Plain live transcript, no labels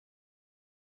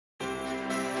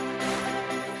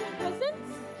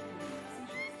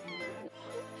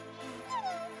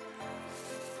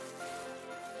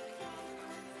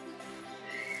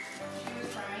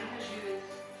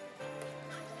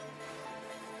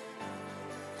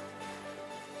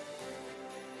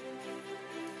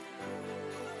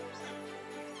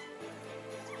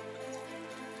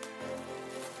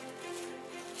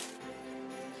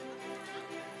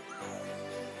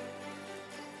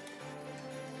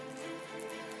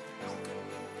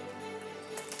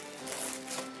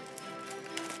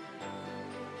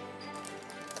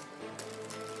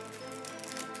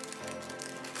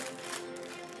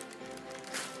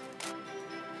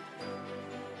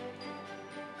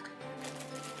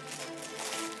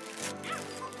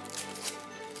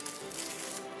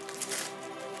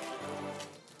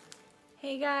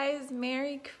guys,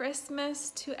 Merry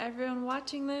Christmas to everyone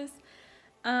watching this.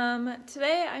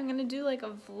 Today I'm gonna do like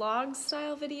a vlog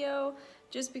style video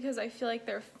just because I feel like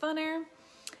they're funner,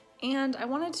 and I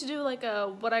wanted to do like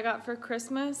a what I got for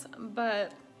Christmas,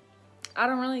 but I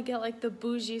don't really get like the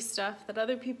bougie stuff that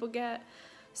other people get,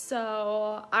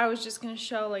 so I was just gonna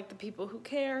show like the people who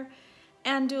care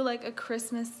and do like a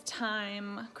Christmas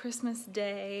time, Christmas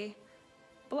Day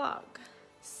vlog.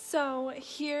 So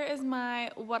here is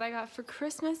my what I got for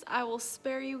Christmas. I will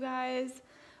spare you guys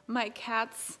my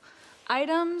cat's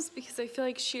items because I feel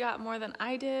like she got more than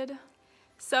I did.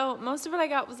 So most of what I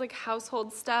got was like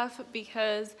household stuff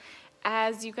because,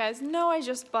 as you guys know, I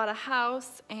just bought a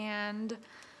house, and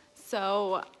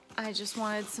so I just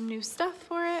wanted some new stuff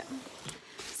for it.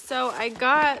 So I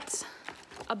got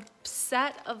a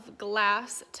set of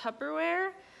glass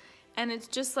Tupperware, and it's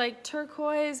just like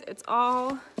turquoise. It's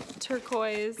all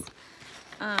turquoise.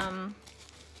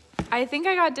 I think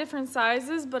I got different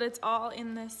sizes, but it's all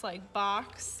in this like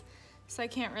box, so I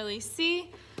can't really see.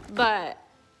 But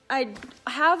I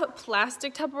have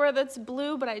plastic Tupperware that's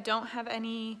blue, but I don't have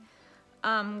any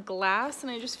glass,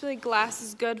 and I just feel like glass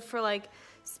is good for like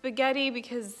spaghetti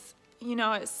because, you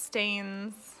know, it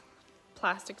stains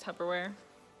plastic Tupperware,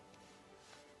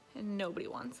 and nobody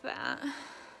wants that. Oh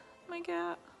my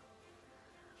God.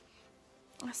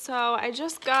 So I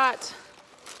just got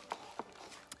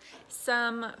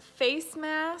some face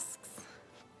masks,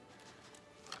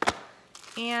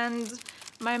 and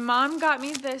my mom got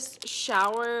me this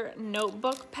shower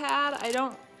notebook pad. I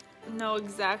don't know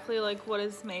exactly like what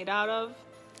it's made out of,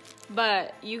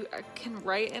 but you can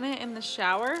write in it in the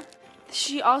shower.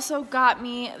 She also got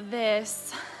me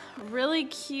this really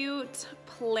cute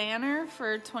planner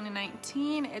for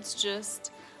 2019. It's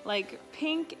just like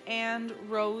pink and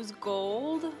rose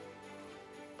gold.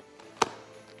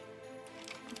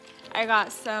 I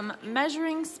got some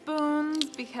measuring spoons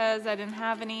because I didn't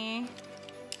have any.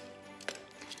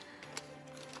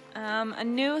 A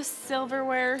new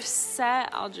silverware set.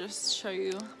 I'll just show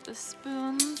you the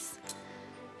spoons.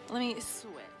 Let me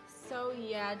switch. So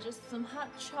yeah, just some hot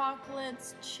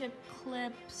chocolates, chip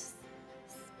clips,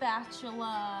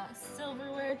 spatula,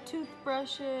 silverware,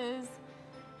 toothbrushes,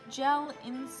 gel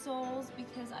insoles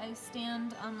because I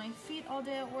stand on my feet all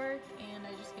day at work and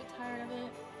I just get tired of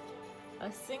it.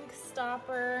 A sink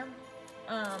stopper,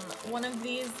 one of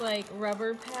these like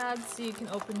rubber pads so you can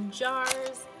open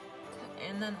jars,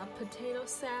 and then a potato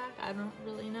sack. I don't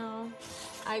really know.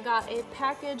 I got a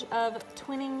package of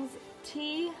Twinings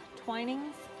tea.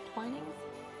 Twinings?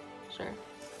 Sure.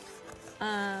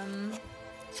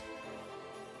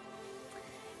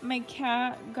 My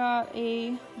cat got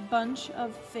a bunch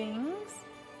of things.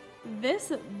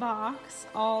 This box,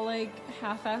 all like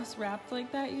half-ass wrapped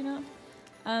like that, you know?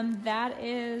 That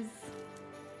is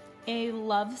a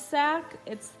love sack.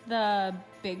 It's the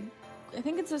big, I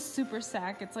think it's a super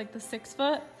sack. It's like the 6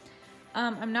 foot.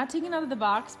 I'm not taking it out of the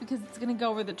box because it's gonna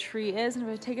go where the tree is, and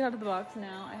if I take it out of the box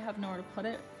now, I have nowhere to put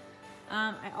it.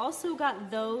 I also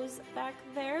got those back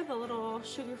there, the little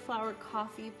sugar flower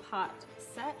coffee pot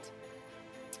set.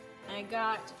 I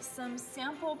got some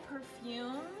sample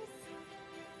perfumes,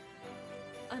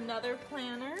 another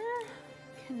planner,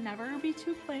 can never be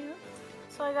too planned.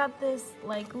 So I got this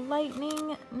like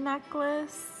lightning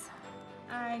necklace.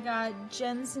 I got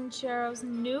Jen Sincero's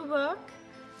new book.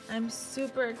 I'm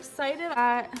super excited.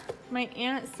 My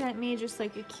aunt sent me just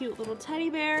like a cute little teddy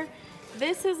bear.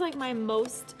 This is like my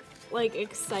most like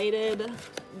excited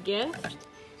gift.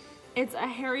 It's a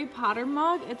Harry Potter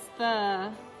mug. It's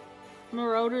the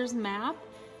Marauder's map.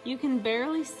 You can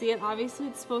barely see it. Obviously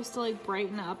it's supposed to like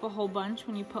brighten up a whole bunch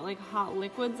when you put like hot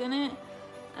liquids in it.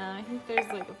 I think there's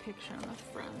like a picture on the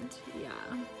front. Yeah.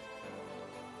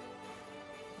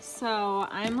 So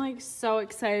I'm like so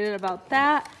excited about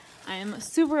that. I'm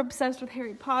super obsessed with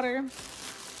Harry Potter.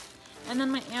 And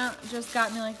then my aunt just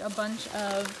got me like a bunch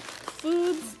of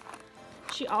foods.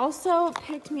 She also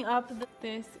picked me up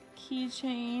this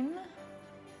keychain.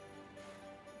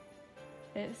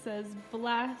 It says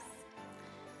bless.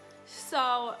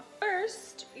 So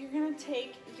first, you're gonna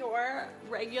take your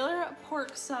regular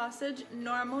pork sausage.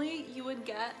 Normally you would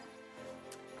get,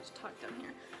 just talk down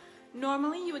here.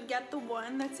 Normally you would get the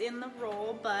one that's in the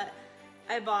roll, but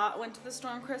I went to the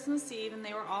store on Christmas Eve and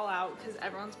they were all out because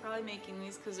everyone's probably making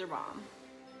these because they're bomb.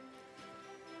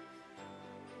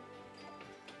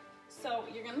 So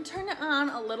you're gonna turn it on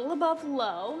a little above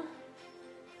low,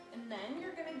 and then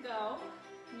you're gonna go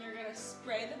and you're gonna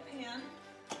spray the pan.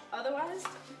 Otherwise,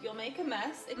 you'll make a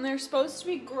mess. And they're supposed to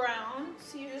be ground,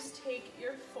 so you just take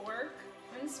your fork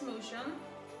and smoosh them.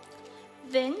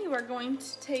 Then you are going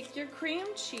to take your cream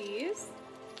cheese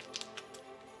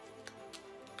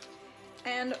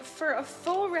And for a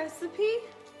full recipe,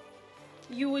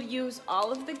 you would use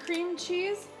all of the cream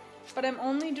cheese, but I'm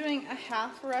only doing a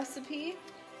half recipe,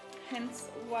 hence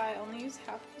why I only use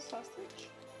half the sausage.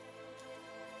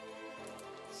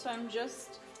 So I'm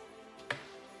just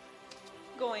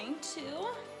going to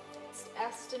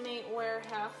estimate where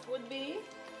half would be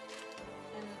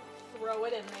and throw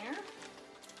it in there.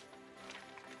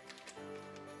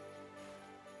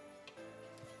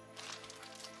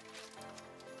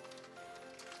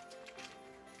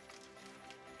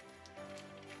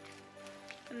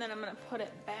 And then I'm gonna put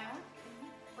it back in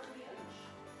the fridge.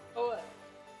 Oh,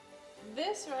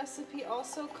 this recipe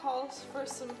also calls for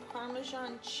some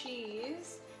Parmesan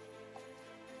cheese.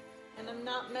 And I'm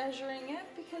not measuring it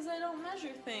because I don't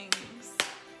measure things.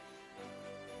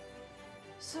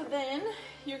 So then,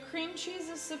 your cream cheese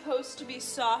is supposed to be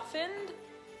softened.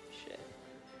 Shit.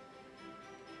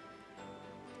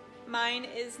 Mine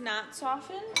is not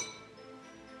softened.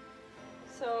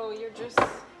 So you're just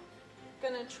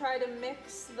gonna try to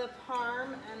mix the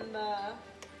parm and the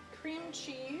cream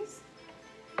cheese.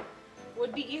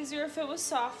 Would be easier if it was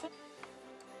softened.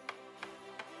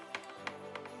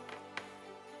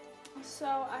 So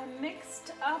I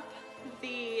mixed up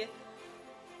the,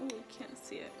 ooh, you can't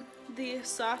see it, the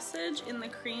sausage in the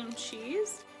cream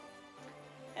cheese.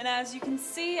 And as you can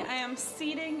see, I am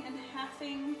seeding and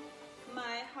halving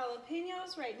my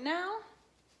jalapenos right now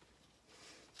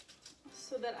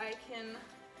so that I can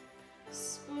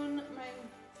spoon my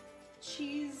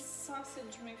cheese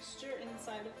sausage mixture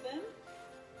inside of them.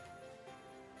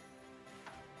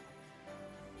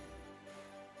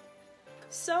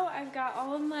 So I've got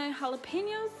all of my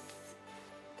jalapenos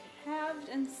halved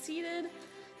and seeded.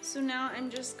 So now I'm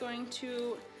just going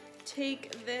to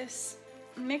take this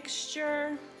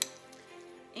mixture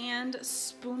and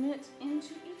spoon it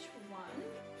into each one.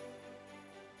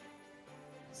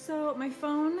 So my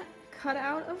phone cut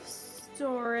out of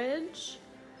storage,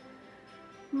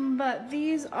 but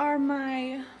these are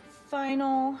my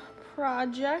final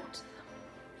project,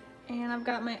 and I've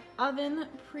got my oven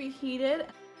preheated.